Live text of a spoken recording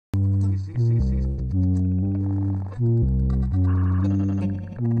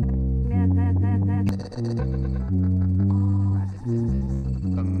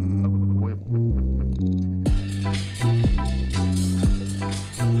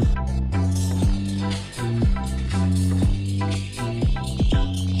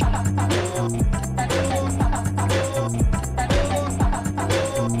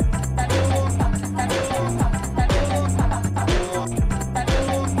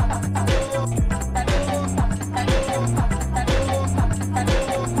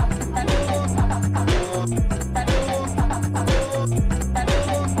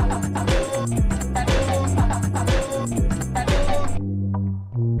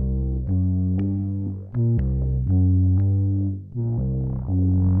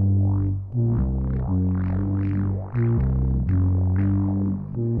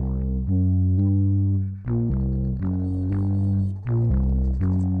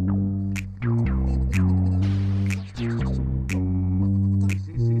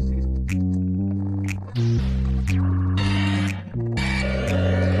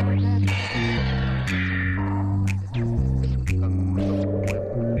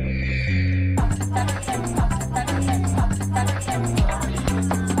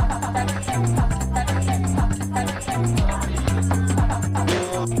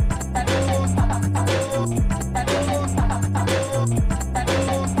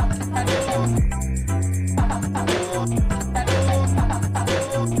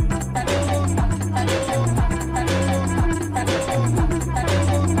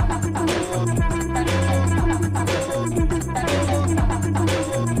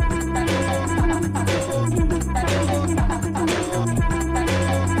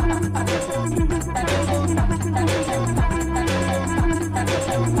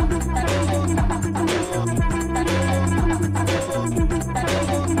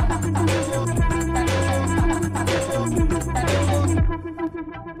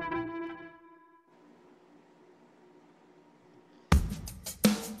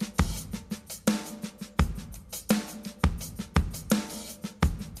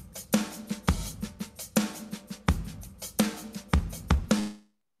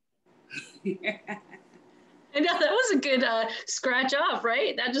I know that was a good scratch off,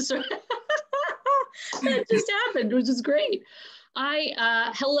 right? That just that just happened, which is great.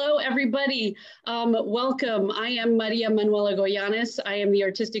 Hello, everybody. Welcome. I am Manuela Goyanes. I am the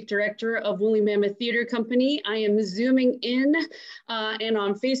artistic director of Woolly Mammoth Theater Company. I am zooming in and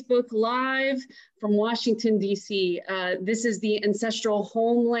on Facebook Live from Washington, D.C. This is the ancestral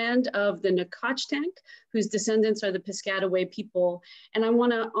homeland of the Nacotchtank, whose descendants are the Piscataway people. And I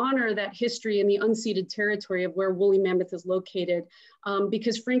want to honor that history in the unceded territory of where Woolly Mammoth is located,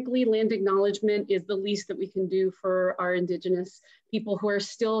 because frankly, land acknowledgement is the least that we can do for our Indigenous people who are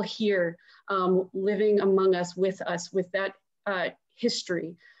still here, living among us, with that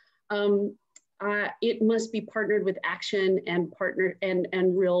history. It must be partnered with action and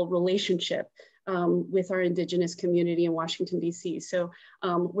real relationship with our Indigenous community in Washington, D.C. So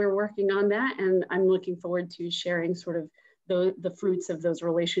we're working on that, and I'm looking forward to sharing sort of the fruits of those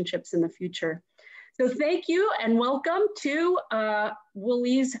relationships in the future. So thank you and welcome to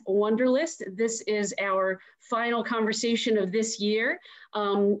Woolly's Wonderlist. This is our final conversation of this year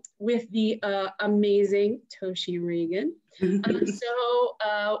with the amazing Toshi Reagon.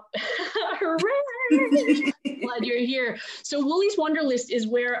 Hooray! Glad you're here. So Woolly's Wonderlist is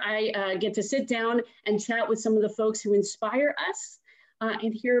where I get to sit down and chat with some of the folks who inspire us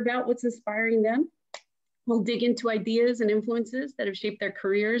and hear about what's inspiring them. We'll dig into ideas and influences that have shaped their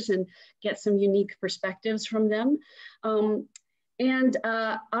careers and get some unique perspectives from them.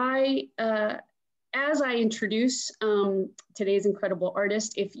 As I introduce today's incredible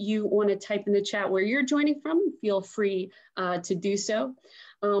artist, if you want to type in the chat where you're joining from, feel free to do so.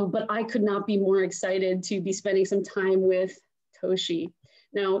 But I could not be more excited to be spending some time with Toshi.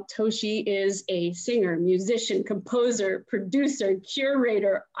 Now, Toshi is a singer, musician, composer, producer,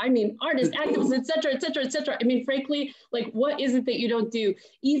 curator, I mean, artist, activist, et cetera, et cetera, et cetera. I mean, frankly, like, what is it that you don't do?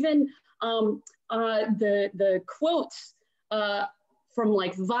 Even the quotes from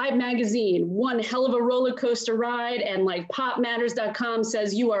like Vibe magazine, one hell of a roller coaster ride, and like popmatters.com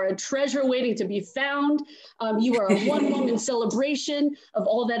says you are a treasure waiting to be found. You are a one-woman celebration of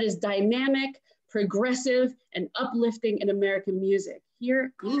all that is dynamic, progressive, and uplifting in American music.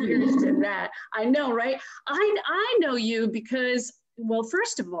 Here's to that. I know, right? I know you because, well,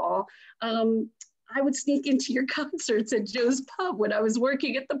 first of all, I would sneak into your concerts at Joe's Pub when I was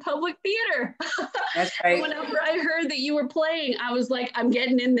working at the Public Theater. That's right. Whenever I heard that you were playing, I was like, I'm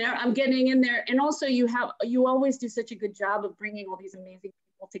getting in there, I'm getting in there. And also you always do such a good job of bringing all these amazing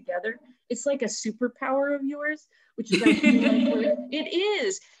people together. It's like a superpower of yours, which is, it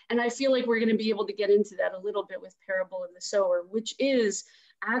is. And I feel like we're gonna be able to get into that a little bit with Parable and the Sower, which is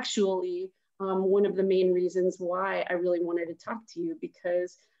actually one of the main reasons why I really wanted to talk to you,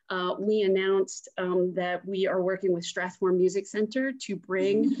 because we announced that we are working with Strathmore Music Center to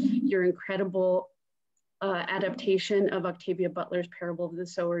bring your incredible adaptation of Octavia Butler's Parable of the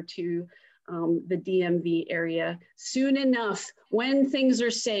Sower to the DMV area soon enough. When things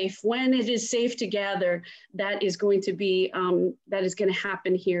are safe, when it is safe to gather, that is going to be, that is going to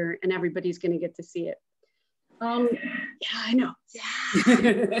happen here, and everybody's going to get to see it. Yeah, I know.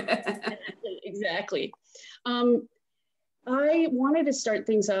 Yeah. Exactly. I wanted to start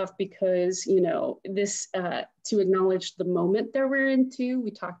things off because, you know, this, to acknowledge the moment that we're into,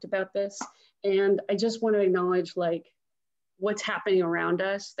 we talked about this, and I just want to acknowledge like what's happening around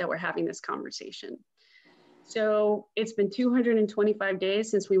us that we're having this conversation. So it's been 225 days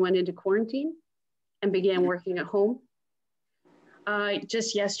since we went into quarantine and began working at home.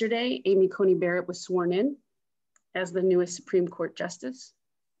 Just yesterday, Amy Coney Barrett was sworn in as the newest Supreme Court Justice.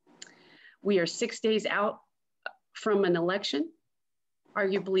 We are 6 days out from an election,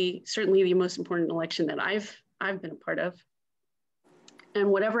 arguably, certainly the most important election that I've been a part of. And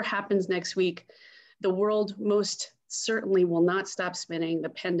whatever happens next week, the world most certainly will not stop spinning. The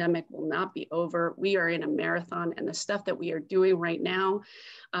pandemic will not be over. We are in a marathon, and the stuff that we are doing right now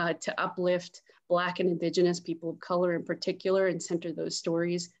to uplift Black and Indigenous people of color in particular and center those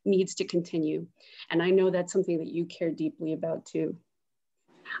stories needs to continue. And I know that's something that you care deeply about too.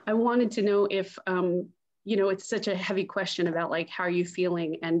 I wanted to know if, you know, it's such a heavy question about like, how are you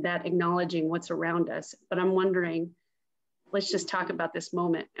feeling, and that acknowledging what's around us. But I'm wondering, let's just talk about this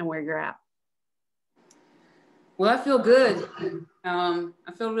moment and where you're at. Well, I feel good. I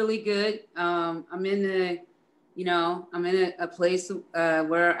feel really good. I'm in a place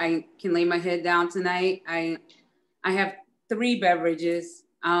where I can lay my head down tonight. I have 3 beverages.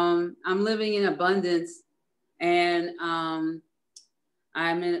 I'm living in abundance, and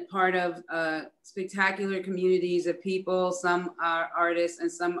I'm in part of spectacular communities of people. Some are artists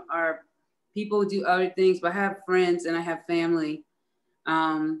and some are people who do other things, but I have friends and I have family.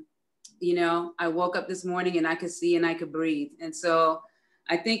 you know, I woke up this morning and I could see and I could breathe. And so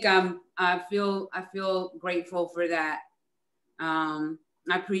I think I feel grateful for that. I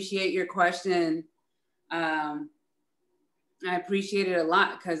appreciate your question. I appreciate it a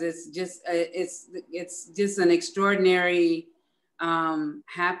lot because it's just an extraordinary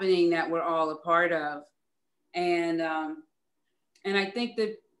happening that we're all a part of. And I think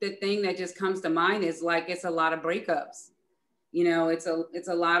that the thing that just comes to mind is like, it's a lot of breakups. You know, it's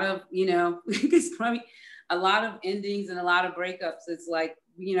a lot of, you know, it's probably a lot of endings and a lot of breakups. It's like,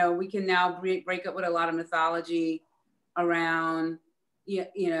 you know, we can now break up with a lot of mythology around, you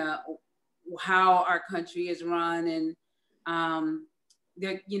know, how our country is run, and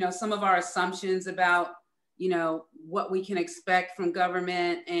you know, some of our assumptions about, you know, what we can expect from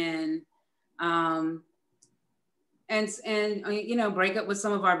government, and you know, break up with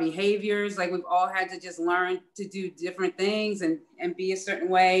some of our behaviors. Like we've all had to just learn to do different things and be a certain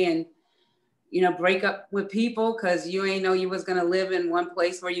way, and, you know, break up with people because you ain't know you was gonna live in one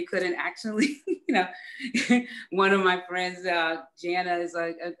place where you couldn't actually, you know. One of my friends, Jana, is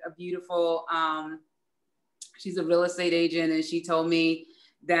a beautiful, she's a real estate agent, and she told me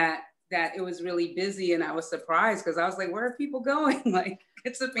that it was really busy, and I was surprised because I was like, where are people going? Like,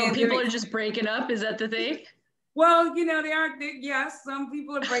 it's a pandemic. People are just breaking up, is that the thing? Well, you know, yes, some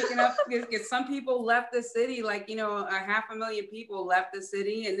people are breaking up. Some people left the city, like, you know, 500,000 people left the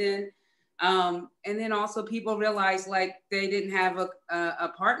city. And then also people realized like they didn't have a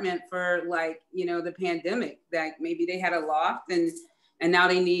apartment for, like, you know, the pandemic, that maybe they had a loft and now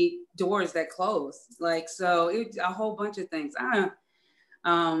they need doors that close. Like, so it's a whole bunch of things. I'm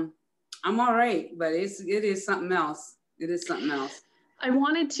all right, but it is something else. It is something else. I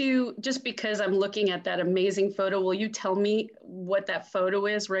wanted to, just because I'm looking at that amazing photo, will you tell me what that photo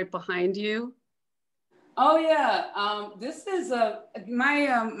is right behind you? Oh yeah, this is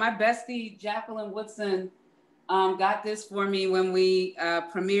my bestie Jacqueline Woodson got this for me when we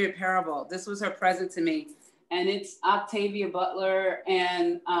premiered Parable. This was her present to me, and it's Octavia Butler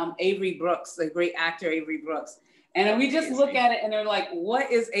and Avery Brooks, the great actor Avery Brooks. And we just look at it and they're like,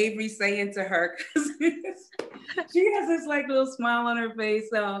 what is Avery saying to her? Because she has this like little smile on her face.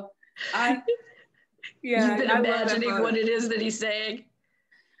 So You've been imagining what it is that he's saying.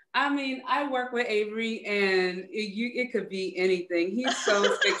 I mean, I work with Avery, and it could be anything. He's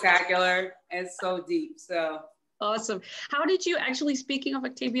so spectacular and so deep. So awesome. How did you actually, speaking of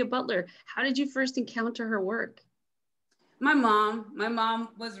Octavia Butler, how did you first encounter her work? My mom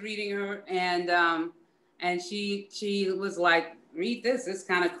was reading her, and she was like, read this, it's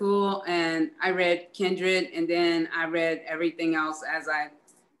kind of cool. And I read Kindred, and then I read everything else as I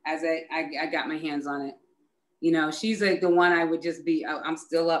got my hands on it. You know, she's like the one I would just be, I'm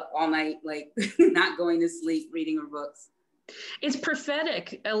still up all night, like not going to sleep, reading her books. It's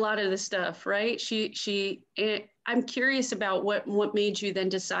prophetic, a lot of the stuff, right? I'm curious about what made you then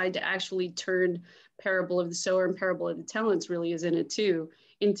decide to actually turn Parable of the Sower and Parable of the Talents, really is in it too,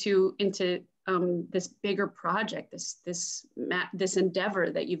 into this bigger project, this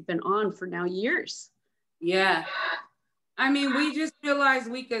endeavor that you've been on for now years. Yeah. I mean, we just realized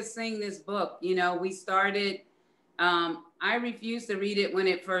we could sing this book. You know, we started, I refused to read it when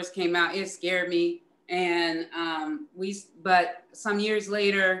it first came out. It scared me. And but some years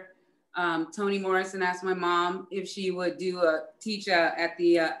later, Toni Morrison asked my mom if she would teach at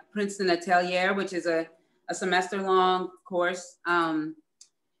the Princeton Atelier, which is a semester-long course,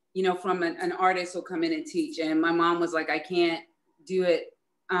 you know, from an artist who'll come in and teach. And my mom was like, I can't do it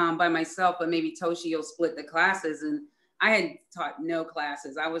by myself, but maybe Toshi will split the classes. And I had taught no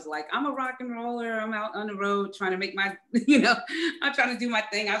classes. I was like, I'm a rock and roller. I'm out on the road trying to make my, you know, I'm trying to do my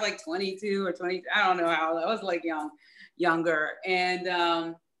thing. I was like 22 or 20. I don't know how. I was like younger. And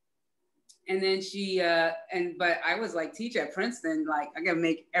then but I was like, teach at Princeton. Like, I gotta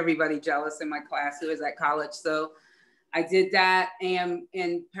make everybody jealous in my class who was at college. So I did that. And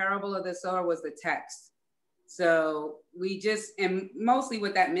Parable of the Sower was the text. So and mostly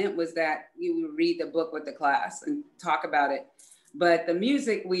what that meant was that you would read the book with the class and talk about it. But the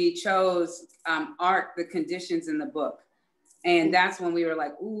music we chose the conditions in the book. And that's when we were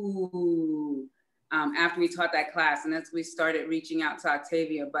like, ooh, after we taught that class. And that's when we started reaching out to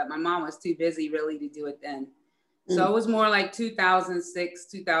Octavia. But my mom was too busy really to do it then. So it was more like 2006,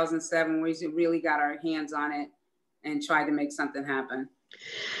 2007, where we really got our hands on it and tried to make something happen.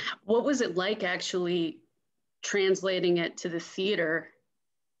 What was it like actually translating it to the theater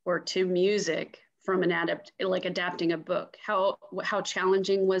or to music from adapting a book? How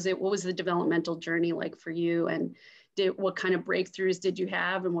challenging was it? What was the developmental journey like for you? And what kind of breakthroughs did you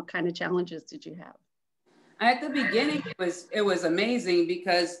have, and what kind of challenges did you have? At the beginning, it was amazing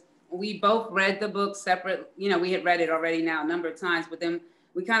because we both read the book separate. You know, we had read it already now a number of times, but then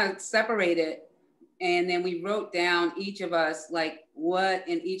we kind of separated, and then we wrote down each of us like what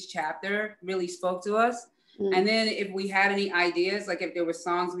in each chapter really spoke to us. And then if we had any ideas, like if there were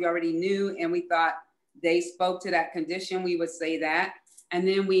songs we already knew and we thought they spoke to that condition, we would say that. And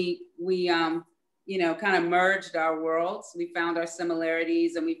then we you know, kind of merged our worlds. We found our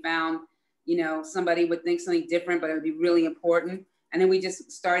similarities, and we found, you know, somebody would think something different, but it would be really important. And then we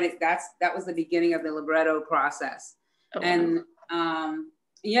just started, that was the beginning of the libretto process. Oh, and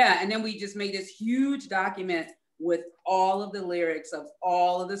yeah, and then we just made this huge document with all of the lyrics of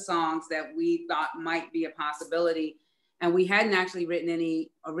all of the songs that we thought might be a possibility. And we hadn't actually written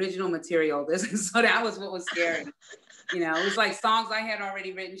any original material. So that was what was scary. You know, it was like songs I had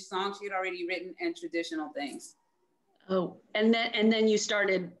already written, songs she had already written, and traditional things. Oh, and then you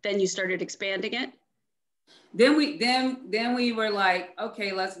started expanding it. Then we were like,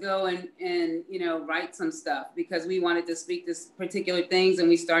 okay, let's go and you know, write some stuff, because we wanted to speak to particular things, and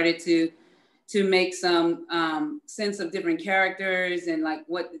we started to make some sense of different characters and like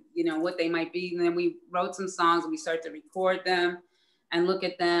what, you know, what they might be. And then we wrote some songs, and we started to record them and look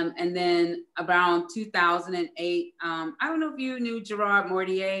at them. And then around 2008, I don't know if you knew Gerard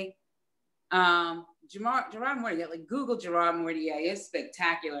Mortier. Gerard Mortier, like Google Gerard Mortier, it's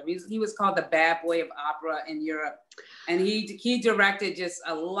spectacular. He was called the bad boy of opera in Europe. And he directed just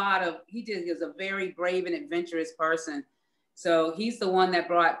a lot of, he was a very brave and adventurous person. So he's the one that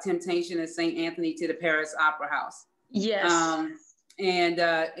brought Temptation and St. Anthony to the Paris Opera House. Yes.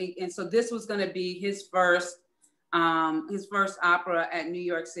 And so this was going to be his first opera at New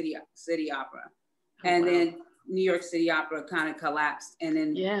York City Opera. Oh, and wow. Then New York City Opera kind of collapsed. And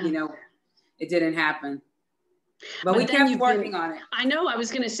then, you know, it didn't happen. But we kept working on it. I know, I was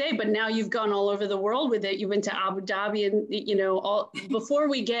going to say, but now you've gone all over the world with it. You went to Abu Dhabi, and, you know, all before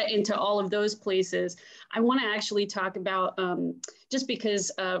we get into all of those places, I want to actually talk about, just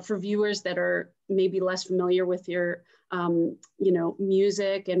because for viewers that are maybe less familiar with your, you know,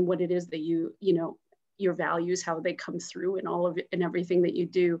 music and what it is that you know, your values, how they come through in all of it and everything that you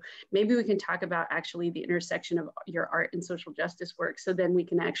do. Maybe we can talk about actually the intersection of your art and social justice work. So then we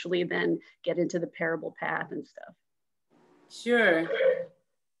can actually then get into the parable path and stuff. Sure.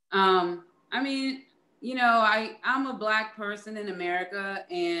 I mean, you know, I'm a Black person in America,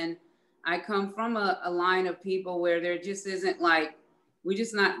 and I come from a line of people where there just isn't like, we're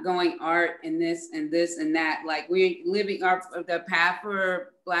just not going art and this and this and that. Like, we're living the path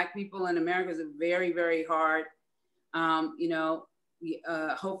for Black people in America is very, very hard. You know,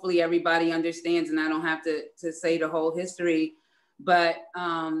 hopefully everybody understands, and I don't have to say the whole history, but,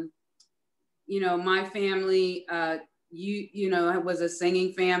 you know, my family, you know, it was a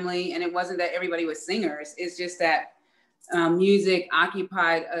singing family, and it wasn't that everybody was singers. It's just that music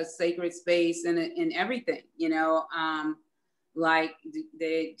occupied a sacred space in everything, you know, like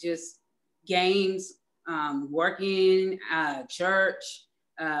they just games, working, church,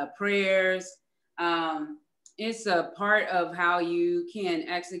 prayers. It's a part of how you can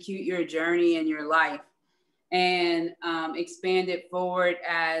execute your journey in your life, and expand it forward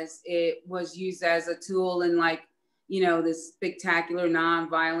as it was used as a tool in, like, you know, this spectacular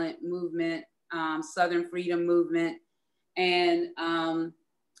nonviolent movement, Southern freedom movement. And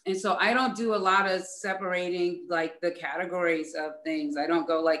so I don't do a lot of separating like the categories of things. I don't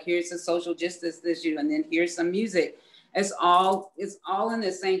go like, here's a social justice issue, and then here's some music. It's all in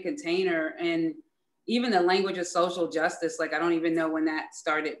the same container. And even the language of social justice, like, I don't even know when that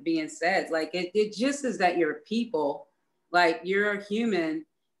started being said. Like, it just is that you're people, like, you're a human,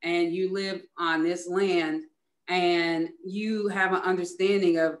 and you live on this land, and you have an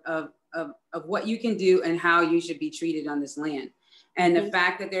understanding of what you can do and how you should be treated on this land. And the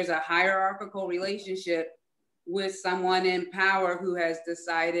fact that there's a hierarchical relationship with someone in power who has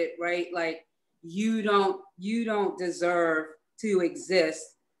decided, right, like, you don't deserve to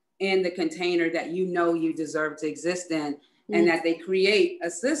exist in the container that you know you deserve to exist in, and that they create a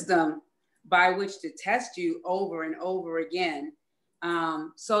system by which to test you over and over again,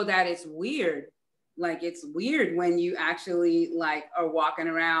 so that it's weird. Like, it's weird when you actually like are walking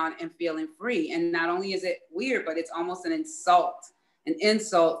around and feeling free. And not only is it weird, but it's almost an insult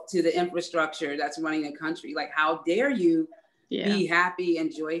to the infrastructure that's running the country. Like, how dare you be happy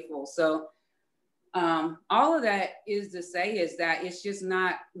and joyful? So all of that is to say is that it's just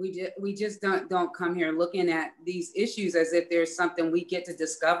not, we just don't come here looking at these issues as if there's something we get to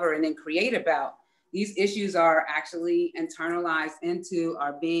discover and then create about. These issues are actually internalized into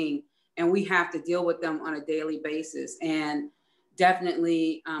our being, and we have to deal with them on a daily basis. And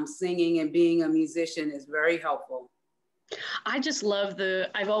definitely singing and being a musician is very helpful. I just love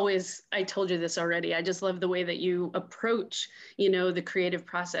I told you this already. I just love the way that you approach, the creative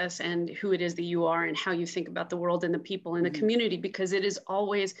process and who it is that you are and how you think about the world and the people in the community, because it is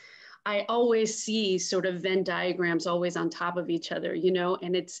always, I always see sort of Venn diagrams always on top of each other,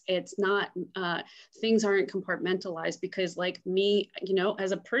 and it's not, things aren't compartmentalized, because like me,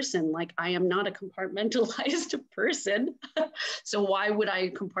 as a person, like I am not a compartmentalized person. So why would I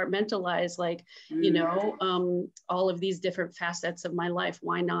compartmentalize, like, all of these different facets of my life?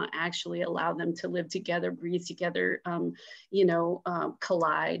 Why not actually allow them to live together, breathe together,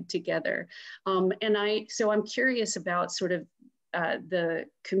 collide together? So I'm curious about sort of the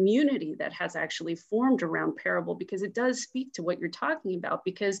community that has actually formed around Parable, because it does speak to what you're talking about,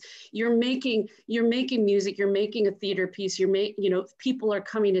 because you're making music, you're making a theater piece, people are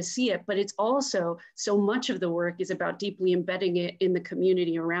coming to see it, but it's also, so much of the work is about deeply embedding it in the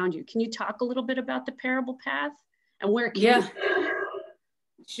community around you. Can you talk a little bit about the Parable path and where it came from?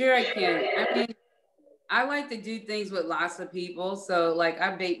 Sure, I can. I mean, I like to do things with lots of people. So like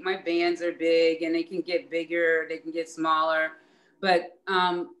my bands are big, and they can get bigger, they can get smaller. But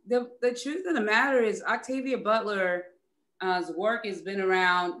the truth of the matter is Octavia Butler's work has been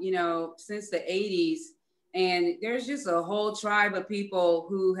around, since the 80s. And there's just a whole tribe of people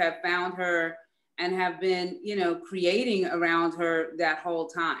who have found her and have been, creating around her that whole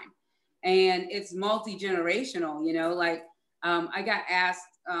time. And it's multi-generational, like I got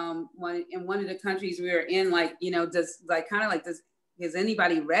asked in one of the countries we were in, like, has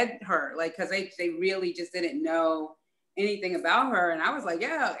anybody read her? Like, cause they really just didn't know anything about her. And I was like,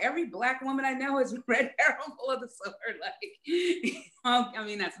 yeah, every Black woman I know has read Parable of the Sower. Like, I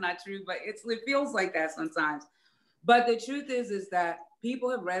mean, that's not true, but it feels like that sometimes. But the truth is that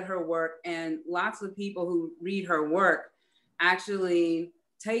people have read her work, and lots of people who read her work actually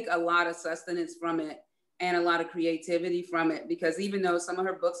take a lot of sustenance from it and a lot of creativity from it, because even though some of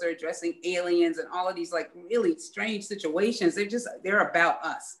her books are addressing aliens and all of these like really strange situations, they're about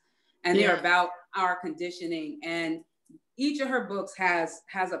us, and they're about our conditioning. And each of her books has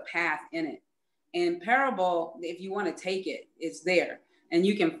a path in it. And Parable, if you want to take it, it's there and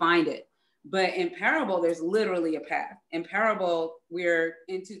you can find it. But in Parable, there's literally a path. In Parable, we're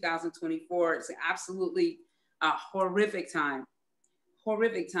in 2024. It's absolutely a horrific time.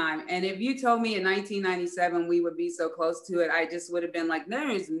 And if you told me in 1997 we would be so close to it, I just would have been like, there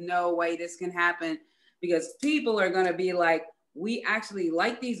is no way this can happen, because people are going to be like, we actually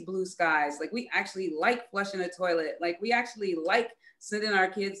like these blue skies. Like, we actually like flushing a toilet. Like, we actually like sending our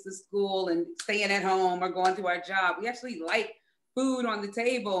kids to school and staying at home or going to our job. We actually like food on the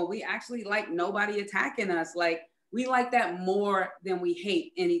table. We actually like nobody attacking us. Like, we like that more than we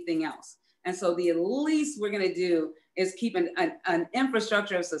hate anything else. And so the least we're going to do is keep an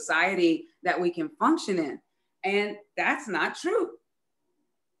infrastructure of society that we can function in. And that's not true.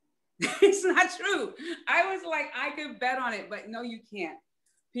 It's not true. I was like, I could bet on it, but no, you can't.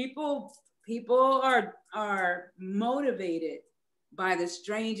 People are motivated by the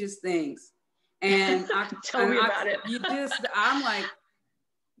strangest things. And Tell me about it. I'm like,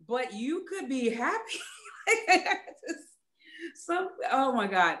 but you could be happy. Oh my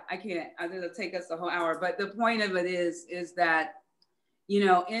God, I can't. It'll take us a whole hour. But the point of it is that,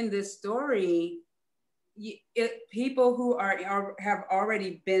 in this story, people who have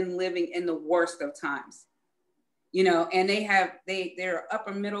already been living in the worst of times, and they're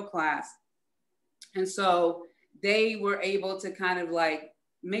upper middle class, and so they were able to kind of like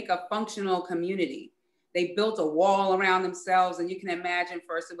make a functional community. They built a wall around themselves, and you can imagine,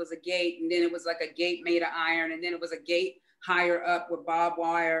 first it was a gate, and then it was like a gate made of iron, and then it was a gate higher up with barbed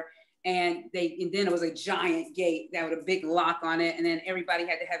wire, and then it was a giant gate that had a big lock on it, and then everybody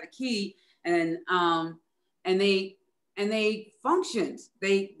had to have a key, and they functioned.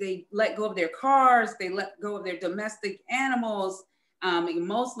 They let go of their cars, they let go of their domestic animals,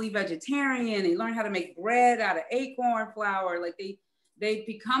 mostly vegetarian. They learned how to make bread out of acorn flour. Like they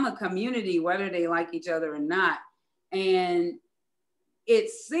become a community, whether they like each other or not. And it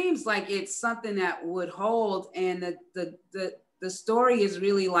seems like it's something that would hold, and the story is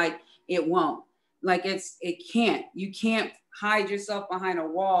really like, it won't. Like, it can't. You can't hide yourself behind a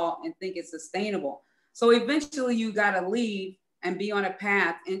wall and think it's sustainable. So eventually you got to leave and be on a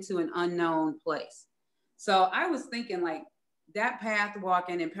path into an unknown place. So I was thinking, like, that path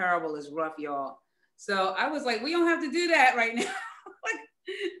walking in Parable is rough, y'all. So I was like, we don't have to do that right now. Like,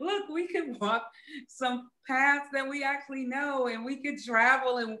 look, we could walk some paths that we actually know, and we could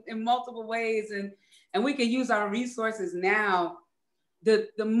travel in multiple ways, and we could use our resources now. The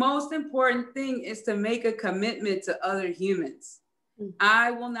most important thing is to make a commitment to other humans.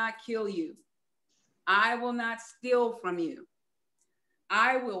 I will not kill you. I will not steal from you.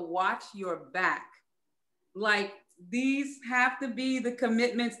 I will watch your back. Like, these have to be the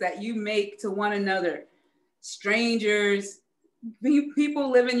commitments that you make to one another. Strangers, people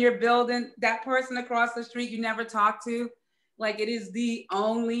live in your building, that person across the street you never talk to. Like, it is the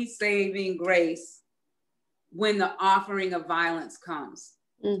only saving grace when the offering of violence comes.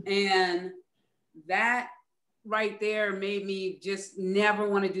 And that right there made me just never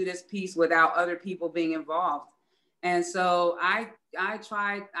want to do this piece without other people being involved. And so I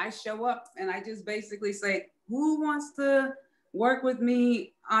show up and I just basically say, who wants to work with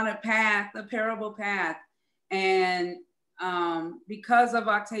me on a path, a parable path? And because of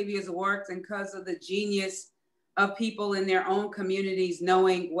Octavia's works and because of the genius of people in their own communities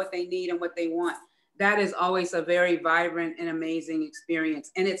knowing what they need and what they want, that is always a very vibrant and amazing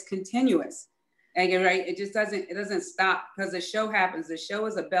experience. And it's continuous. And you're right, it doesn't stop because the show happens. The show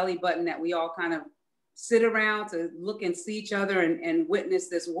is a belly button that we all kind of sit around to look and see each other and witness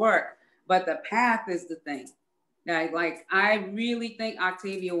this work. But the path is the thing. Like, I really think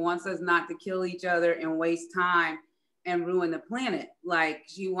Octavia wants us not to kill each other and waste time and ruin the planet. Like,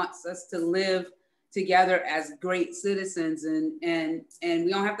 she wants us to live together as great citizens, and we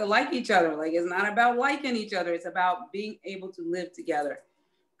don't have to like each other. Like, it's not about liking each other. It's about being able to live together.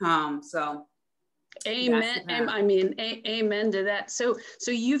 So amen. I mean, amen to that. So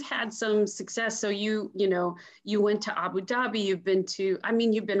you've had some success. So you went to Abu Dhabi. You've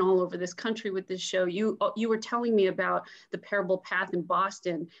been all over this country with this show. You were telling me about the Parable Path in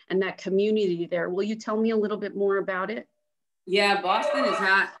Boston and that community there. Will you tell me a little bit more about it? Yeah, Boston is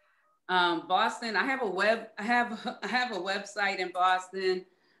hot. Boston, I have a website in Boston,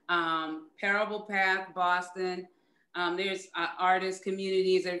 Parable Path Boston. There's artist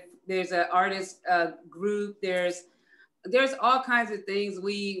communities. There's an artist group. There's all kinds of things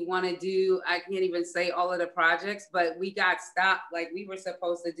we want to do. I can't even say all of the projects, but we got stopped. Like, we were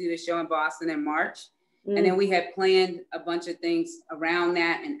supposed to do the show in Boston in March, and then we had planned a bunch of things around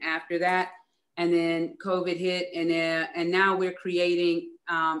that and after that, and then COVID hit, and now we're creating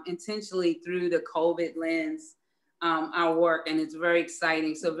intentionally through the COVID lens our work, and it's very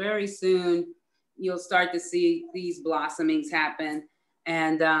exciting. So very soon you'll start to see these blossomings happen,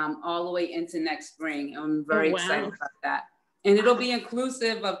 and all the way into next spring. I'm very excited about that. And it'll be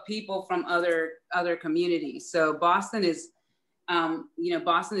inclusive of people from other communities. So Boston is,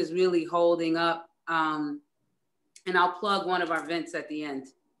 Boston is really holding up. And I'll plug one of our events at the end.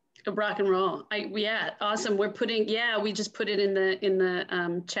 Rock and roll. Yeah, awesome. We just put it in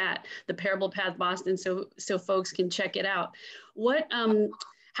the chat, the Parable Path Boston, so folks can check it out.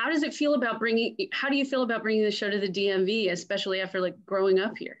 How do you feel about bringing the show to the DMV, especially after like growing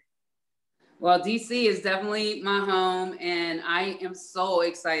up here? Well, DC is definitely my home, and I am so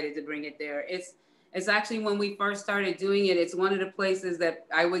excited to bring it there. It's actually, when we first started doing it, it's one of the places that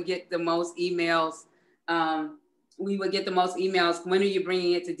I would get the most emails. We would get the most emails. When are you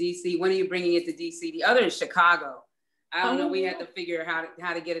bringing it to DC? When are you bringing it to DC? The other is Chicago. I don't know. We had to figure out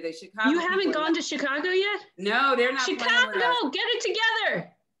how to get it to Chicago. You haven't gone to Chicago yet? No, they're not. Chicago, get it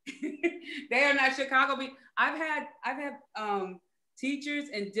together. They are not Chicago. I've had teachers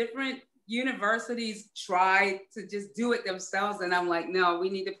in different universities try to just do it themselves, and I'm like, no, we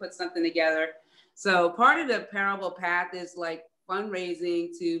need to put something together. So part of the Parable Path is like fundraising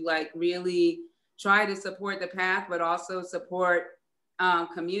to like really try to support the path, but also support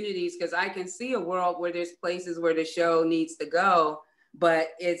communities, because I can see a world where there's places where the show needs to go, but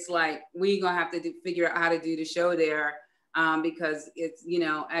it's like we're gonna have to figure out how to do the show there. Because it's,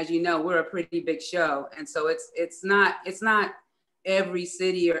 as you know, we're a pretty big show. And so it's not every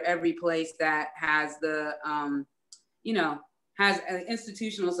city or every place that has the, has an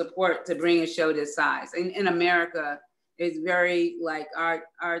institutional support to bring a show this size. In America, it's very like our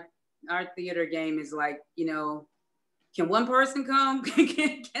theater game is like, can one person come?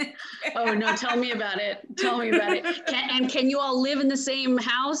 Oh no, tell me about it. Can you all live in the same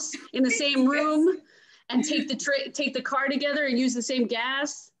house, in the same room? And take the car together and use the same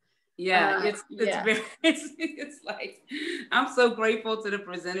gas. Yeah, it's like, I'm so grateful to the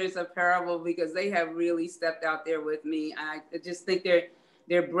presenters of Parable, because they have really stepped out there with me. I just think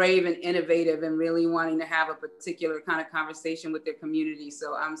they're brave and innovative and really wanting to have a particular kind of conversation with their community.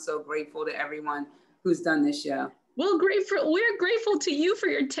 So I'm so grateful to everyone who's done this show. Well, we're grateful to you for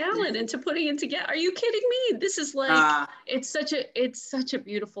your talent and to putting it together. Are you kidding me? This is like, it's such a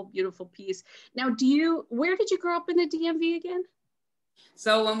beautiful, beautiful piece. Now, where did you grow up in the DMV again?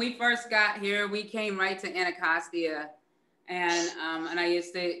 So when we first got here, we came right to Anacostia, And I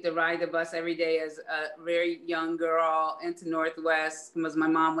used to ride the bus every day as a very young girl into Northwest because my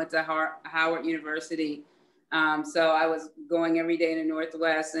mom went to Howard University. So I was going every day in the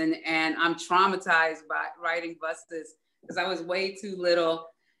Northwest, and I'm traumatized by riding buses because I was way too little.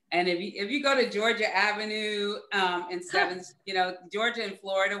 And if you go to Georgia Avenue and 7th, you know, Georgia and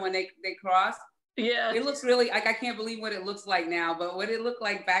Florida, when they cross, yeah, it looks really like, I can't believe what it looks like now, but what it looked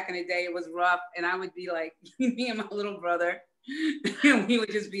like back in the day, it was rough. And I would be like, me and my little brother, we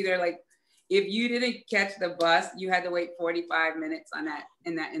would just be there. Like, if you didn't catch the bus, you had to wait 45 minutes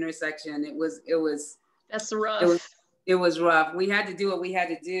in that intersection. That's rough. It was rough. We had to do what we had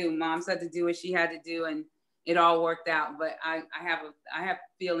to do. Mom had to do what she had to do, and it all worked out. But I have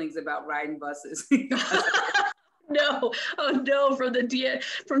feelings about riding buses. No, oh no, from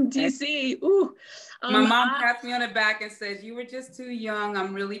DC. Ooh. My mom tapped me on the back and said, "You were just too young.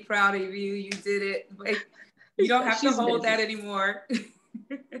 I'm really proud of you. You did it. But you don't have to hold that anymore."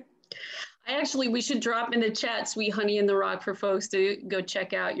 We should drop in the chat Sweet Honey in the Rock for folks to go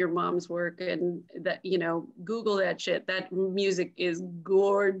check out your mom's work, and that, you know, Google that shit. That music is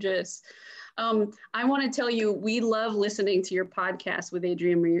gorgeous. I want to tell you, we love listening to your podcast with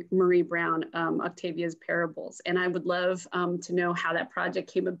Adrienne Marie Brown, Octavia's Parables. And I would love to know how that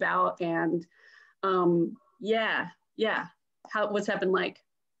project came about, and what's happened like.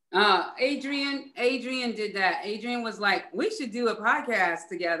 Adrienne did that. Adrienne was like, we should do a podcast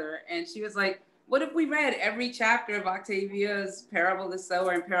together. And she was like, what if we read every chapter of Octavia's Parable of the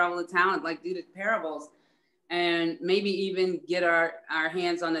Sower and Parable of Talent, like do the parables, and maybe even get our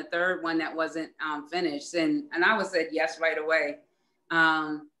hands on the third one that wasn't finished. And I was said yes right away.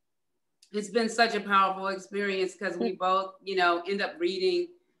 It's been such a powerful experience because we both, you know, end up reading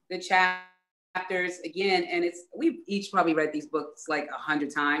the chapters again. And we've each probably read these books like 100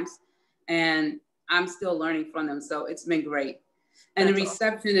 times, and I'm still learning from them. So it's been great. And the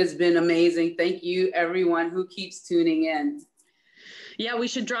reception has been amazing. Thank you, everyone who keeps tuning in. Yeah, we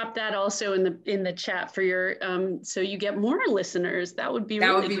should drop that also in the chat for your so you get more listeners. That would be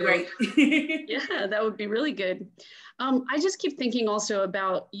great. Yeah, that would be really good. I just keep thinking also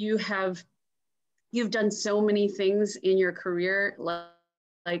about you've done so many things in your career,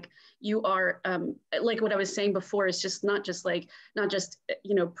 like you are like what I was saying before, is just not just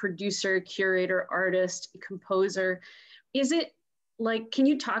you know, producer, curator, artist, composer. Is it like, can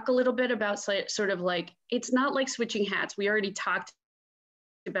you talk a little bit about sort of like, it's not like switching hats. We already talked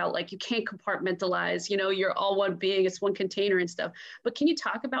about like, you can't compartmentalize, you know, you're all one being, it's one container and stuff. But can you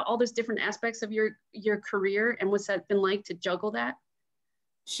talk about all those different aspects of your career, and what's that been like to juggle that?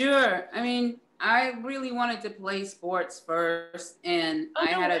 Sure. I mean, I really wanted to play sports first, and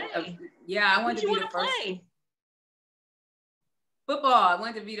I wanted to be the first. Play? Football. I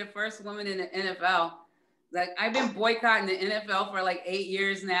wanted to be the first woman in the NFL. Like, I've been boycotting the NFL for like 8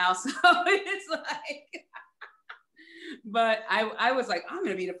 years now, so it's like. But I was like, I'm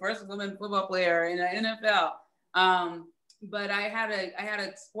going to be the first woman football player in the NFL. But I had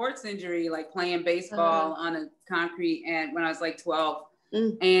a sports injury, like playing baseball on a concrete, and when I was like 12.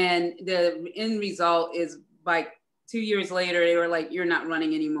 And the end result is like 2 years later, they were like, you're not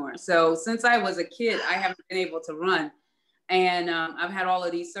running anymore. So since I was a kid, I haven't been able to run. And I've had all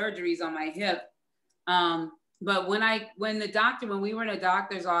of these surgeries on my hip. But when we were in a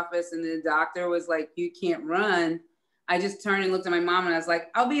doctor's office and the doctor was like, you can't run, I just turned and looked at my mom and I was like,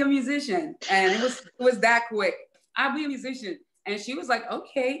 I'll be a musician. And it was that quick. I'll be a musician. And she was like,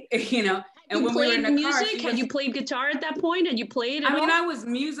 okay, you know. And when we were in the music, had you played guitar at that point? Had you played at all? I was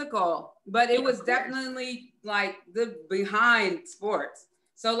musical, but it was definitely like the behind sports.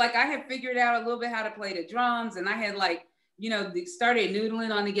 So like I had figured out a little bit how to play the drums, and I had like, you know, started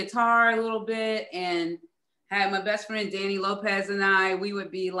noodling on the guitar a little bit, and had my best friend Danny Lopez and we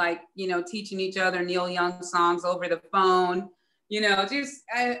would be like, you know, teaching each other Neil Young songs over the phone. You know, just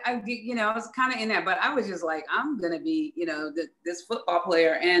I was kind of in that, but I was just like, I'm gonna be, you know, this football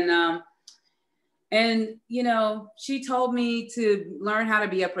player. And you know, she told me to learn how to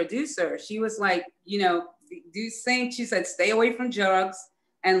be a producer. She was like, you know, she said, stay away from drugs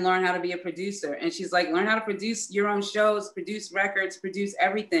and learn how to be a producer. And she's like, learn how to produce your own shows, produce records, produce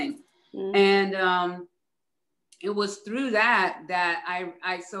everything. And it was through that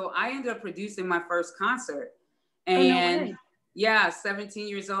I ended up producing my first concert. And 17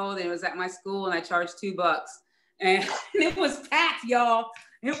 years old, and it was at my school, and I charged $2. And it was packed, y'all.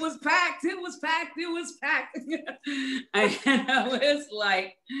 It was packed. And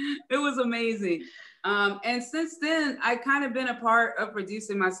it was amazing. And since then, I've kind of been a part of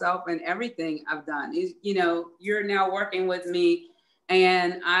producing myself and everything I've done. You know, you're now working with me,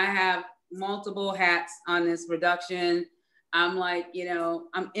 and I have multiple hats on this production. I'm like, you know,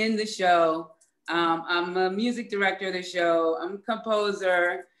 I'm in the show. I'm a music director of the show. I'm a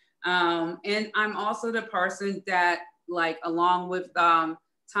composer. And I'm also the person that, like, along with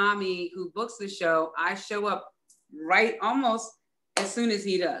Tommy, who books the show, I show up right almost as soon as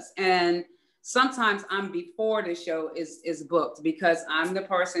he does. And sometimes I'm before the show is booked, because I'm the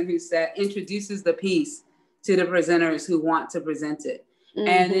person who introduces the piece to the presenters who want to present it. Mm-hmm.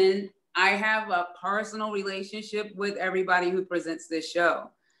 And then I have a personal relationship with everybody who presents this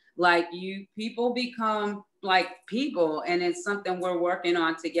show. Like, people become like people, and it's something we're working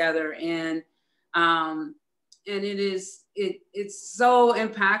on together. And it's so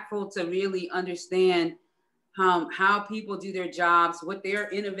impactful to really understand how people do their jobs, what their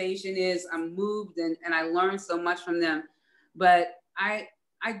innovation is. I'm moved and I learn so much from them. But I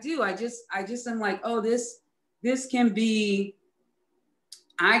just am like, oh, this can be,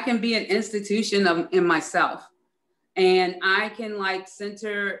 I can be an institution in myself, and I can, like,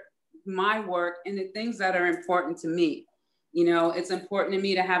 center my work in the things that are important to me. You know, it's important to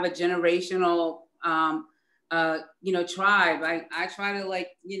me to have a generational, tribe. I try to, like,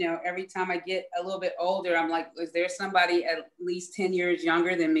 you know, every time I get a little bit older, I'm like, is there somebody at least 10 years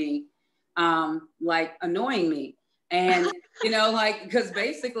younger than me, like, annoying me? And, you know, like, because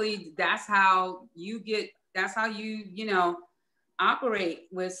basically that's how you, you know, operate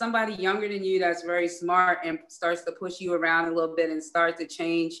with somebody younger than you that's very smart and starts to push you around a little bit and start to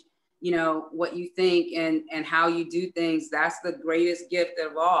change, you know, what you think and how you do things. That's the greatest gift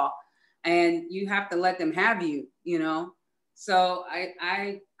of all. And you have to let them have you, you know? So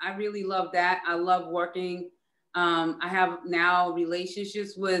I really love that. I love working. I have now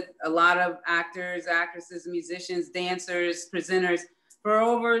relationships with a lot of actors, actresses, musicians, dancers, presenters for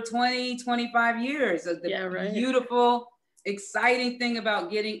over 20, 25 years. Beautiful, exciting thing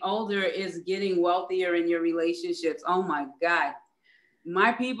about getting older is getting wealthier in your relationships. Oh my God.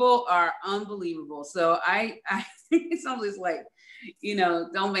 My people are unbelievable. So I it's always like, you know,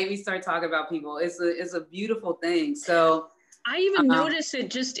 don't make me start talking about people. It's a beautiful thing. So I even noticed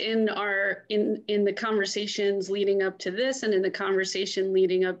it just in the conversations leading up to this, and in the conversation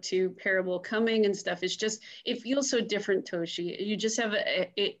leading up to Parable Coming and stuff. It's just, it feels so different, Toshi. You just have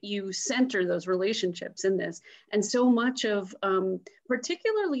you center those relationships in this. And so much of,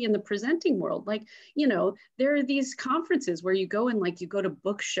 particularly in the presenting world, like, you know, there are these conferences where you go and, like, you go to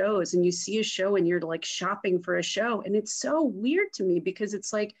book shows and you see a show and you're, like, shopping for a show. And it's so weird to me, because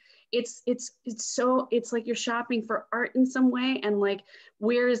it's like, it's like you're shopping for art in some way, and, like,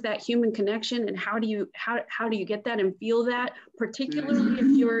 where is that human connection, and how do you get that and feel that, particularly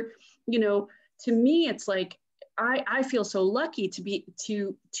if you're, you know, to me it's like I feel so lucky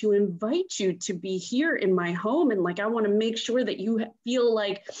to invite you to be here in my home, and, like, I want to make sure that you feel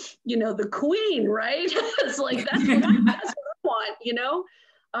like, you know, the queen, right? It's like that's what I want, you know.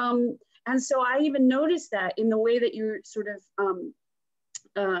 And so I even noticed that in the way that you're sort of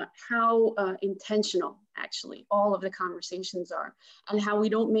how intentional actually all of the conversations are, and how we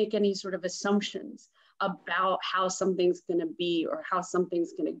don't make any sort of assumptions about how something's going to be or how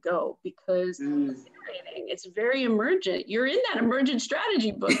something's going to go, because it's very emergent. You're in that emergent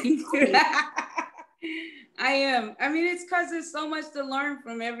strategy book. I am. I mean, it's because there's so much to learn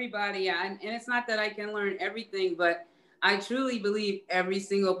from everybody. And it's not that I can learn everything, but I truly believe every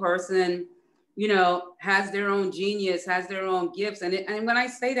single person, you know, has their own genius, has their own gifts. And when I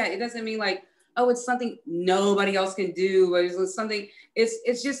say that, it doesn't mean like, oh, it's something nobody else can do, or it's something,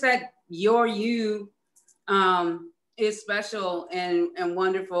 it's just that you is special and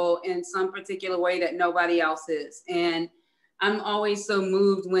wonderful in some particular way that nobody else is. And I'm always so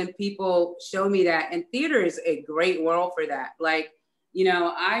moved when people show me that. And theater is a great world for that. Like, you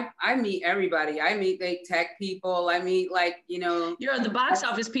know, I meet everybody. I meet the tech people. I meet, like, you know. You're the box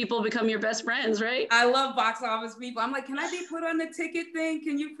office people become your best friends, right? I love box office people. I'm like, can I be put on the ticket thing?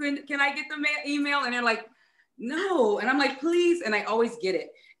 Can I get the email? And they're like, no. And I'm like, please. And I always get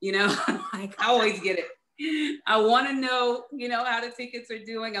it, you know, like, I always get it. I want to know, you know, how the tickets are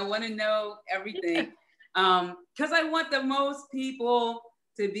doing. I want to know everything. Because I want the most people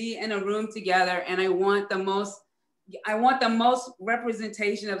to be in a room together, and I want the most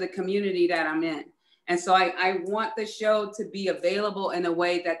representation of the community that I'm in. And so I want the show to be available in a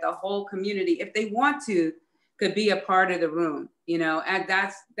way that the whole community, if they want to, could be a part of the room, you know. And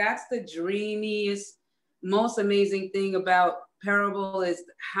that's the dreamiest, most amazing thing about Parable, is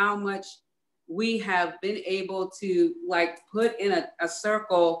how much we have been able to, like, put in a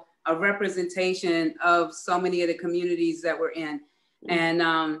circle of representation of so many of the communities that we're in. And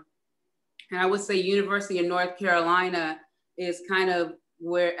I would say University of North Carolina is kind of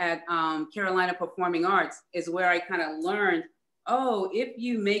where at Carolina Performing Arts is where I kind of learned, oh, if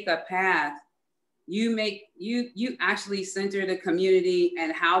you make a path, you actually center the community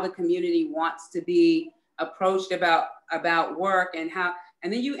and how the community wants to be approached about work, and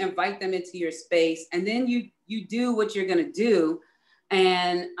then you invite them into your space, and then you do what you're going to do.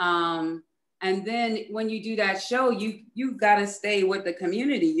 And then when you do that show, you've got to stay with the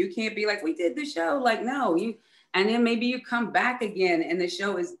community. You can't be like, we did the show, like, no, and then maybe you come back again and the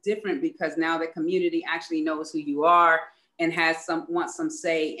show is different because now the community actually knows who you are and wants some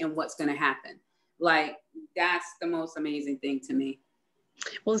say in what's going to happen. Like, that's the most amazing thing to me.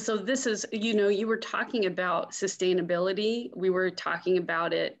 Well, so this is, you were talking about sustainability. We were talking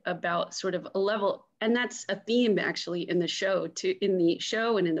about it, about sort of a level, and that's a theme actually in the show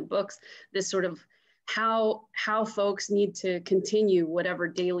and in the books, this sort of how folks need to continue whatever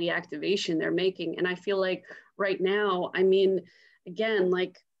daily activation they're making. And I feel like right now, I mean, again,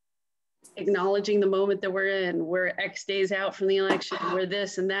 like, acknowledging the moment that we're in, we're X days out from the election, we're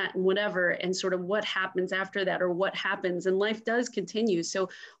this and that and whatever, and sort of what happens after that, or what happens, and life does continue. So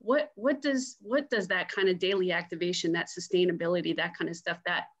what does that kind of daily activation, that sustainability, that kind of stuff,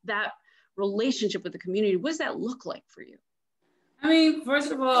 that relationship with the community, what does that look like for you? I mean,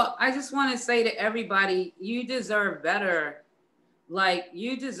 first of all, I just want to say to everybody, you deserve better. Like,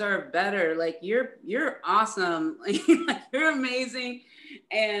 you deserve better. Like, you're awesome. Like, you're amazing.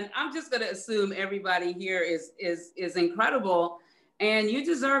 And I'm just going to assume everybody here is incredible, and you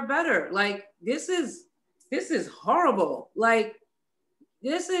deserve better. Like, this is horrible. Like,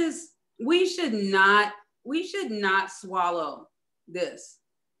 we should not swallow this.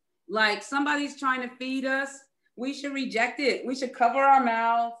 Like, somebody's trying to feed us. We should reject it. We should cover our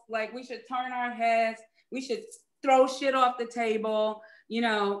mouth. Like, we should turn our heads. We should throw shit off the table.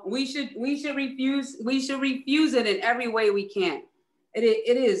 We should refuse it in every way we can.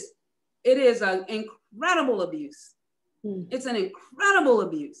 It is an incredible abuse. It's an incredible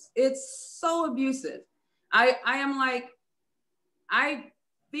abuse. It's so abusive. I am like, I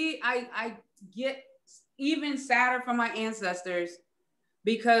get even sadder for my ancestors,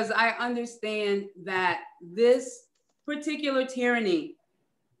 because I understand that this particular tyranny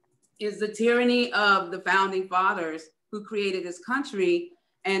is the tyranny of the founding fathers who created this country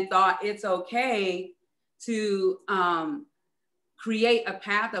and thought it's okay to create a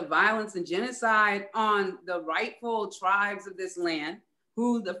path of violence and genocide on the rightful tribes of this land,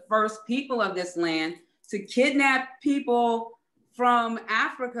 who the first people of this land, to kidnap people from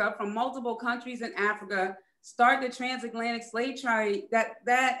Africa, from multiple countries in Africa, start the transatlantic slave trade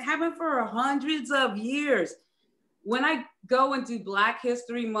that happened for hundreds of years. When I go and do Black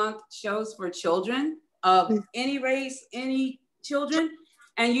History Month shows for children of any race, any children,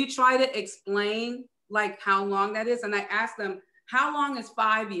 and you try to explain like how long that is, and I ask them, how long is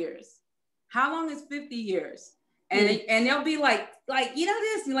 5 years? How long is 50 years? And they'll be like,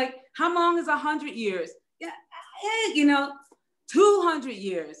 this, and like, how long is 100 years? Yeah, 200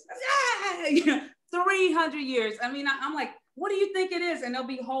 years, 300 years. I mean, I'm like, what do you think it is? And they'll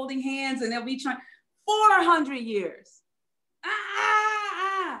be holding hands and they'll be trying, 400 years.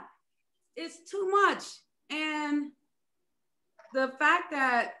 It's too much. And the fact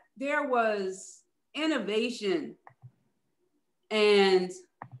that there was innovation and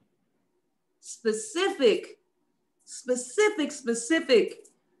specific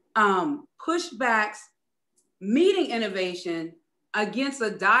pushbacks meeting innovation against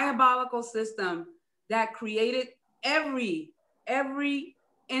a diabolical system that created every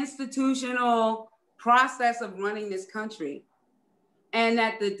institutional process of running this country. And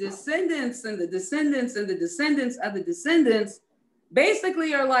that the descendants and the descendants and the descendants of the descendants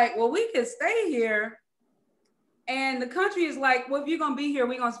basically are like, well, we can stay here. And the country is like, well, if you're going to be here,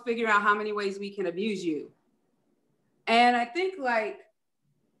 we're going to figure out how many ways we can abuse you. And I think like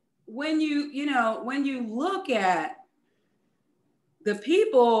when you look at the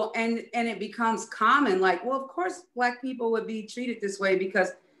people and it becomes common, like, well, of course, Black people would be treated this way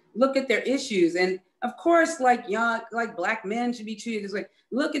because look at their issues. And of course, like Black men should be treated this way.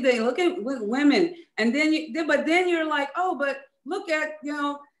 Look at women. And then you're like, oh, but look at,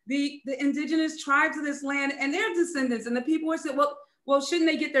 the indigenous tribes of this land and their descendants, and the people who said, well, shouldn't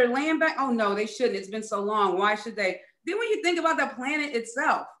they get their land back? Oh no, they shouldn't. It's been so long. Why should they? Then when you think about the planet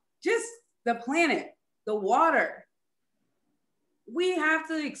itself, just the planet, the water, we have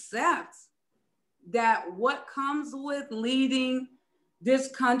to accept that what comes with leading this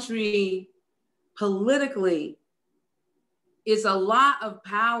country politically is a lot of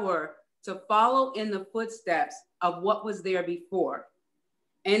power to follow in the footsteps of what was there before.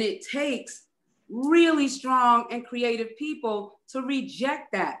 And it takes really strong and creative people to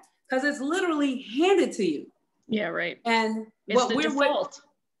reject that, because it's literally handed to you. Yeah, right. And it's the default.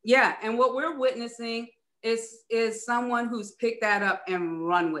 Yeah, and what we're witnessing is someone who's picked that up and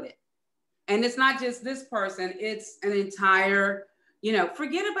run with it. And it's not just this person, it's an entire, you know,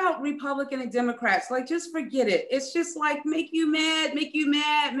 forget about Republican and Democrats. Like, just forget it. It's just like, make you mad, make you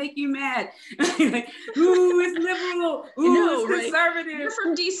mad, make you mad. Like, ooh, it's liberal, ooh, it's conservative. You're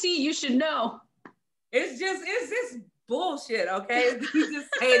from DC, you should know. It's just bullshit, okay? You just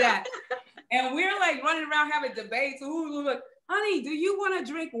say that. And we're like running around having debates. Ooh, look, honey, do you want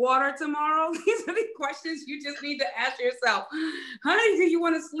to drink water tomorrow? These are the questions you just need to ask yourself. Honey, do you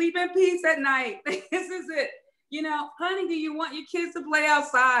want to sleep in peace at night? This is it. You know, honey, do you want your kids to play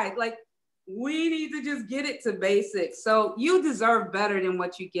outside? Like, we need to just get it to basics. So you deserve better than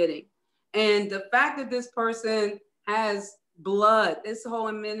what you're getting. And the fact that this person has blood, this whole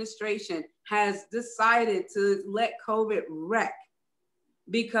administration has decided to let COVID wreck,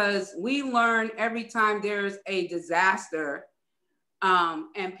 because we learn every time there's a disaster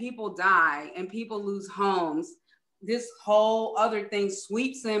and people die and people lose homes, this whole other thing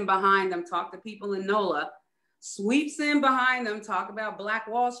sweeps in behind them. Talk to people in NOLA, sweeps in behind them, talk about Black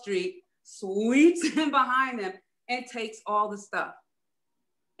Wall Street, sweeps in behind them and takes all the stuff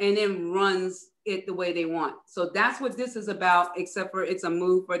and then runs it the way they want. So that's what this is about, except for it's a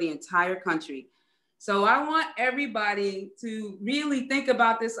move for the entire country. So I want everybody to really think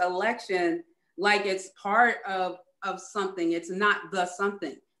about this election like it's part of something. It's not the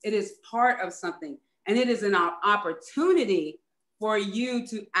something. It is part of something. And it is an opportunity for you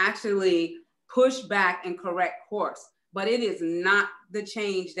to actually push back and correct course. But it is not the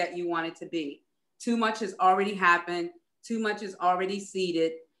change that you want it to be. Too much has already happened. Too much is already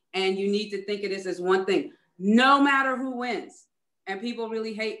seeded. And you need to think of this as one thing. No matter who wins, and people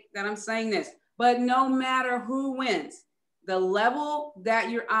really hate that I'm saying this, but no matter who wins, the level that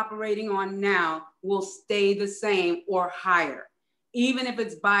you're operating on now will stay the same or higher. Even if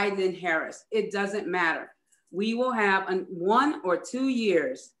it's Biden and Harris, it doesn't matter. We will have 1 or 2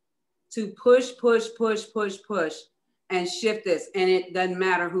 years to push, and shift this. And it doesn't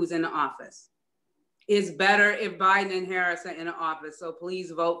matter who's in the office. It's better if Biden and Harris are in the office. So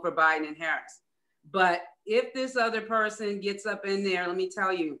please vote for Biden and Harris. But if this other person gets up in there, let me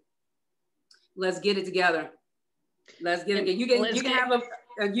tell you, let's get it together. Let's get it. You can have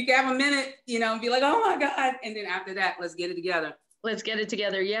a minute, you know, and be like, oh my God. And then after that, let's get it together. Let's get it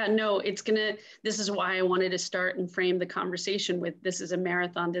together. Yeah, no, this is why I wanted to start and frame the conversation with, this is a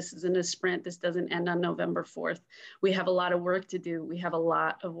marathon. This isn't a sprint. This doesn't end on November 4th. We have a lot of work to do. We have a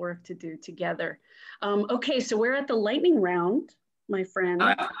lot of work to do together. Okay, so we're at the lightning round, my friend.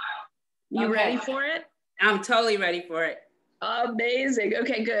 You ready for it? I'm totally ready for it. Amazing.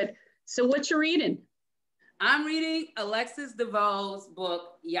 Okay, good. So what you reading? I'm reading Alexis DeVoe's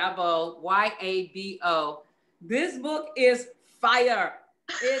book, Yabo, Y-A-B-O. This book is fire.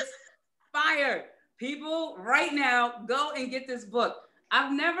 It's fire. People, right now, go and get this book.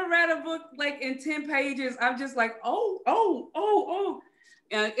 I've never read a book like in 10 pages. I'm just like, oh.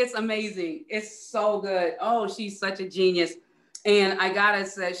 And it's amazing. It's so good. Oh, she's such a genius. And I gotta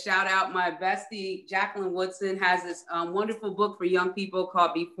say, shout out my bestie, Jacqueline Woodson, has this wonderful book for young people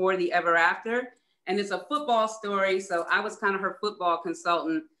called Before the Ever After. And it's a football story. So I was kind of her football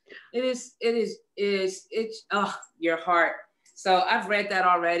consultant. It's your heart. So I've read that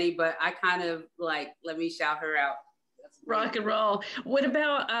already, but I kind of like, let me shout her out. Rock and roll. What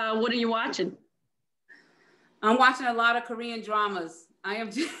about, what are you watching? I'm watching a lot of Korean dramas. I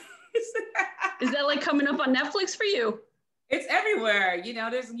am just... Is that like coming up on Netflix for you? It's everywhere. You know,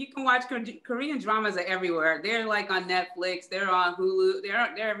 you can watch Korean dramas are everywhere. They're like on Netflix, they're on Hulu,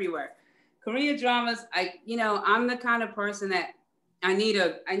 they're everywhere. Korean dramas, I'm the kind of person that I need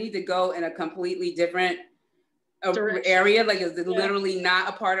to go in a completely different area. Like it's literally not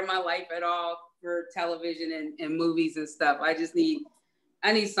a part of my life at all for television and movies and stuff. I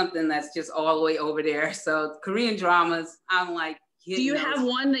need something that's just all the way over there. So Korean dramas, I'm like, do you have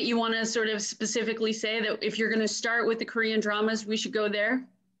one that you want to sort of specifically say that if you're going to start with the Korean dramas, we should go there?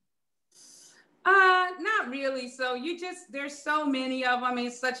 Not really. So there's so many of them. I mean,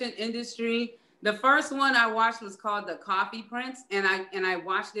 it's such an industry. The first one I watched was called The Coffee Prince, and I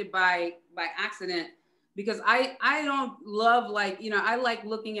watched it by accident because I don't love I like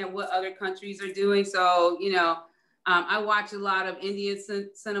looking at what other countries are doing. So I watch a lot of Indian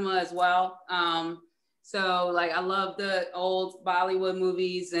cinema as well. So like I love the old Bollywood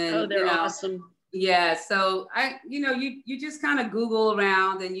movies and they're awesome. Yeah, so you just kind of Google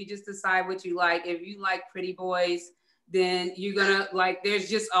around and you just decide what you like. If you like pretty boys, then you're gonna like, there's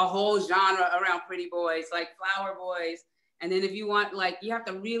just a whole genre around pretty boys, like flower boys. And then if you want, like, you have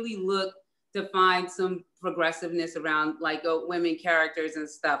to really look to find some progressiveness around like women characters and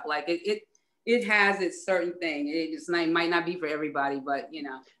stuff. Like it has its certain thing. It just might not be for everybody, but you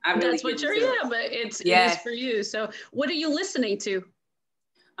know, I really that's what you're, yeah, but it is for you. So what are you listening to?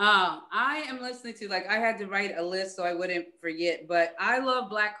 I am listening to, like, I had to write a list so I wouldn't forget, but I love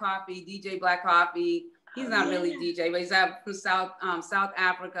Black Coffee, DJ Black Coffee. He's not really DJ, but he's out from South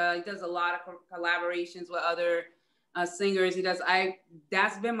Africa. He does a lot of collaborations with other singers.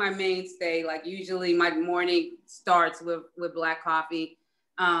 That's been my mainstay. Like, usually my morning starts with Black Coffee.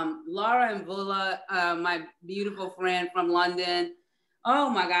 Laura and Vula, my beautiful friend from London.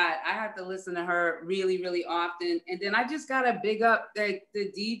 Oh my God, I have to listen to her really, really often. And then I just gotta big up the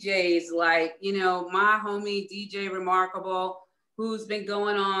DJs, like, you know, my homie DJ Remarkable, who's been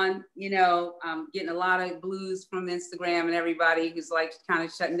going on, you know, getting a lot of blues from Instagram and everybody who's like kind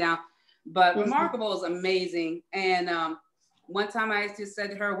of shutting down. But Remarkable is amazing. And one time I just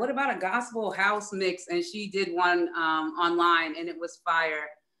said to her, what about a gospel house mix? And she did one online, and it was fire.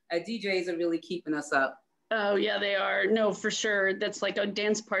 DJs are really keeping us up. Oh yeah, they are. No, for sure. That's like a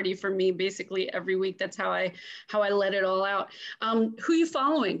dance party for me basically every week. That's how I let it all out. Who are you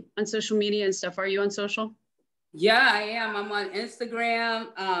following on social media and stuff? Are you on social? Yeah, I am. I'm on Instagram.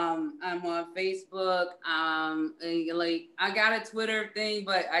 I'm on Facebook. Like, I got a Twitter thing,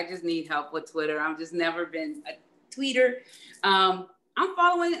 but I just need help with Twitter. I've just never been a tweeter. I'm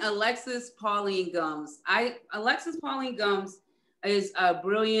following Alexis Pauline Gumbs. Alexis Pauline Gumbs is a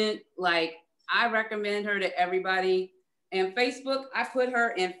brilliant, like, I recommend her to everybody. And Facebook, I put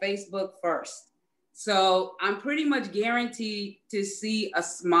her in Facebook first. So I'm pretty much guaranteed to see a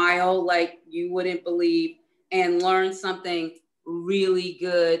smile like you wouldn't believe, and learn something really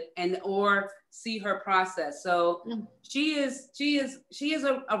good, and or see her process. So she is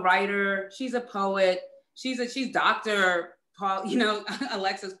a writer. She's a poet. She's Dr. Paul, you know,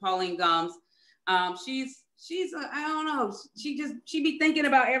 Alexis Pauline Gumbs. She's I don't know. She be thinking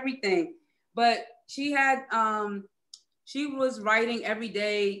about everything. But she was writing every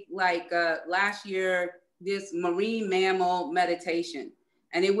day, like last year, this marine mammal meditation.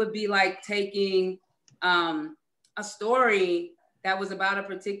 And it would be like taking a story that was about a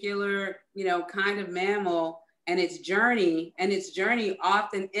particular, you know, kind of mammal and its journey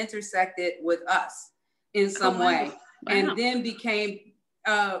often intersected with us in some way. Wow. And then became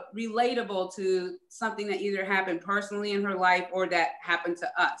relatable to something that either happened personally in her life or that happened to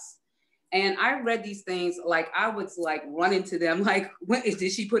us. And I read these things, like, I was like running to them, like,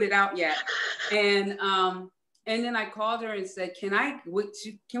 did she put it out yet? And then I called her and said, I want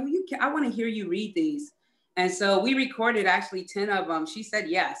to hear you read these. And so we recorded actually 10 of them. She said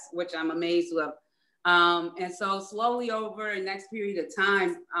yes, which I'm amazed with. And so slowly over the next period of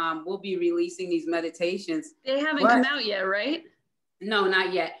time, we'll be releasing these meditations. They haven't come out yet, right? No,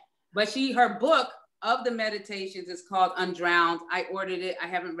 not yet. But her book of the meditations is called Undrowned. I ordered it. I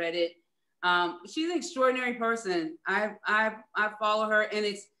haven't read it. She's an extraordinary person. I follow her, and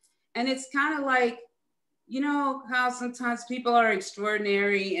it's kind of like, you know, how sometimes people are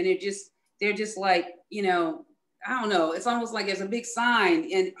extraordinary and they're just like, you know, I don't know. It's almost like there's a big sign,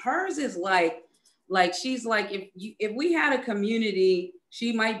 and hers is like she's like, if we had a community,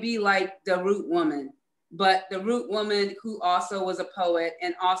 she might be like the root woman, but the root woman who also was a poet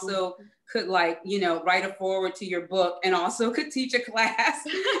and also could, like, you know, write a foreword to your book and also could teach a class.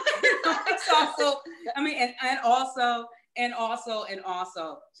 It's also, I mean, and also,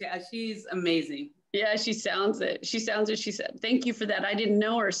 she's amazing. Yeah, she sounds it. She said, thank you for that. I didn't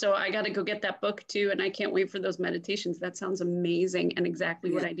know her, so I got to go get that book too. And I can't wait for those meditations. That sounds amazing and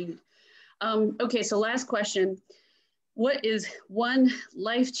exactly what I need. Okay, so last question. What is one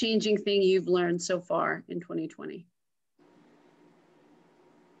life-changing thing you've learned so far in 2020?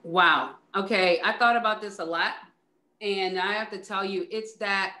 Wow. Okay, I thought about this a lot. And I have to tell you, it's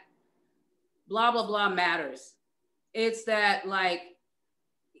that blah, blah, blah matters. It's that, like,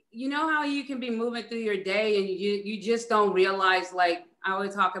 you know how you can be moving through your day and you just don't realize, like, I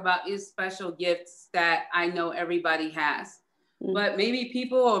always talk about is special gifts that I know everybody has. But maybe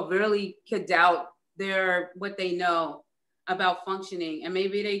people really could doubt what they know about functioning. And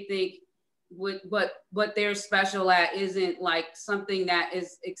maybe they think what they're special at isn't like something that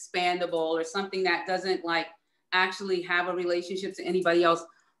is expandable or something that doesn't like actually have a relationship to anybody else.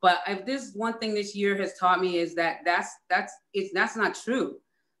 But if this one thing this year has taught me is that's not true.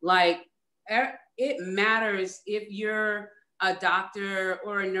 Like, it matters if you're a doctor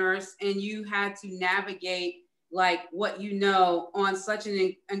or a nurse and you had to navigate like what you know on such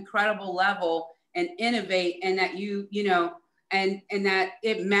an incredible level, and innovate, and that you know, and that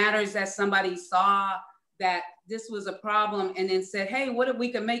it matters that somebody saw that this was a problem and then said, hey, what if we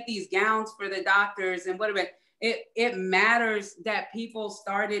could make these gowns for the doctors, and what if it matters that people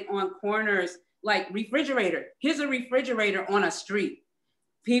started on corners, like refrigerator. Here's a refrigerator on a street.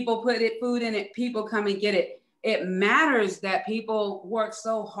 People put food in it, people come and get it. It matters that people work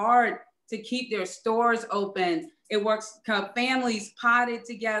so hard to keep their stores open. It works, families potted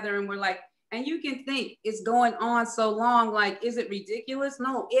together, and we're like, and you can think it's going on so long, like, is it ridiculous?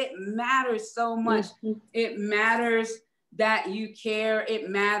 No, it matters so much. It matters that you care. It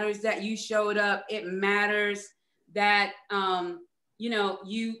matters that you showed up. It matters that, you know,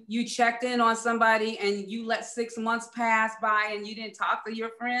 you checked in on somebody and you let 6 months pass by and you didn't talk to your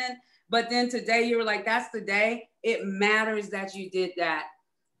friend. But then today you were like, that's the day. It matters that you did that.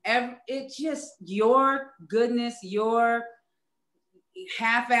 It just, your goodness, your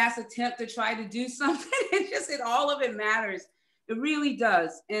half-ass attempt to try to do something, all of it matters. It really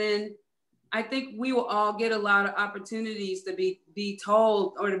does. And I think we will all get a lot of opportunities to be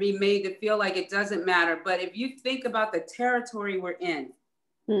told or to be made to feel like it doesn't matter. But if you think about the territory we're in,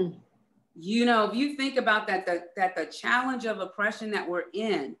 you know, if you think about that the challenge of oppression that we're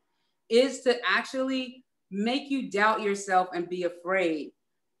in is to actually make you doubt yourself and be afraid.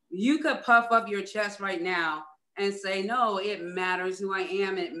 You could puff up your chest right now and say, no, it matters who I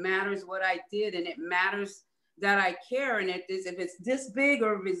am, and it matters what I did, and it matters that I care, and if it's this big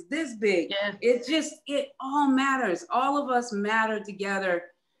or if it's this big, it all matters. All of us matter together.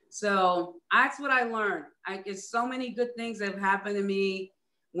 So that's what I learned. It's so many good things that have happened to me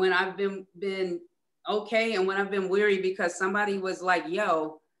when I've been okay and when I've been weary, because somebody was like,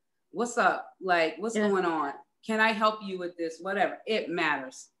 yo, what's up? Like, what's going on? Can I help you with this? Whatever. It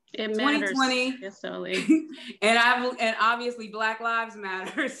matters. It matters. 2020. Yes, totally. and obviously Black Lives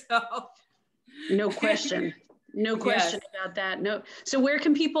Matter. So no question. No question about that. No. So where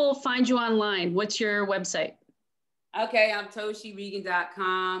can people find you online? What's your website? Okay, I'm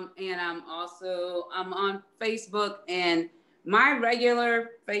ToshiReagon.com, and I'm on Facebook, and my regular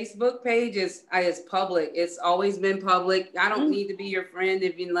Facebook page is public. It's always been public. I don't need to be your friend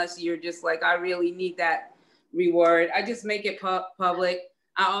unless you're just like, I really need that reward. I just make it public.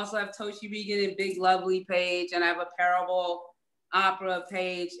 I also have Toshi Reagon and Big Lovely page, and I have a parable opera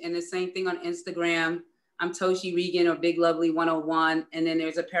page, and the same thing on Instagram. I'm Toshi Reagon or Big Lovely 101, and then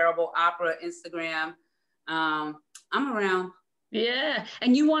there's a parable opera Instagram. I'm around. Yeah.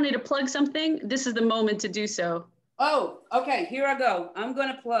 And you wanted to plug something? This is the moment to do so. Oh, okay. Here I go. I'm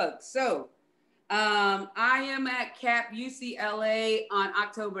going to plug. So I am at CAP UCLA on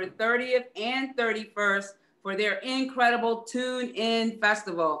October 30th and 31st for their incredible Tune In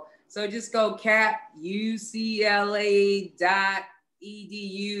Festival. So just go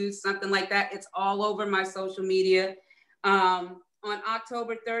capucla.edu, something like that. It's all over my social media. On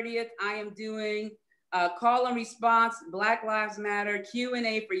October 30th, I am doing call and response, Black Lives Matter,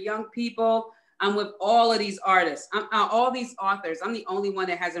 Q&A for young people. I'm with all of these artists, all these authors. I'm the only one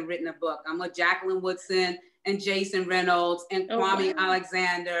that hasn't written a book. I'm with Jacqueline Woodson and Jason Reynolds and Kwame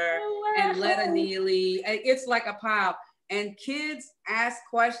Alexander and Letta Neely. It's like a pile. And kids ask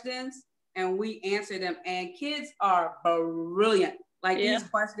questions and we answer them. And kids are brilliant. Like these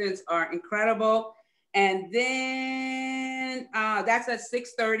questions are incredible. And then that's at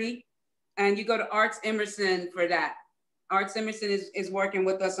 6:30. And you go to Arts Emerson for that. Arts Emerson is working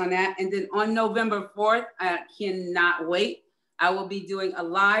with us on that. And then on November 4th, I cannot wait. I will be doing a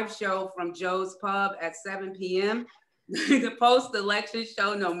live show from Joe's Pub at 7 p.m. the post-election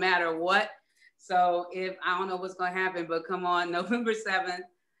show, no matter what. So I don't know what's going to happen, but come on, November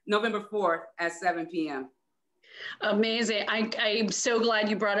 4th at 7 p.m. Amazing. I'm so glad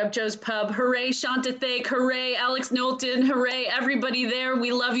you brought up Joe's Pub. Hooray, Shanta Thake. Hooray, Alex Knowlton. Hooray, everybody there.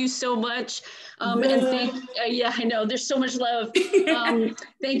 We love you so much. And I know there's so much love.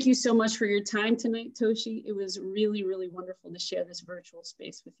 Thank you so much for your time tonight, Toshi. It was really, really wonderful to share this virtual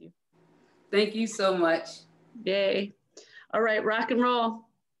space with you. Thank you so much. Yay. All right, rock and roll.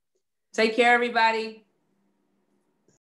 Take care, everybody.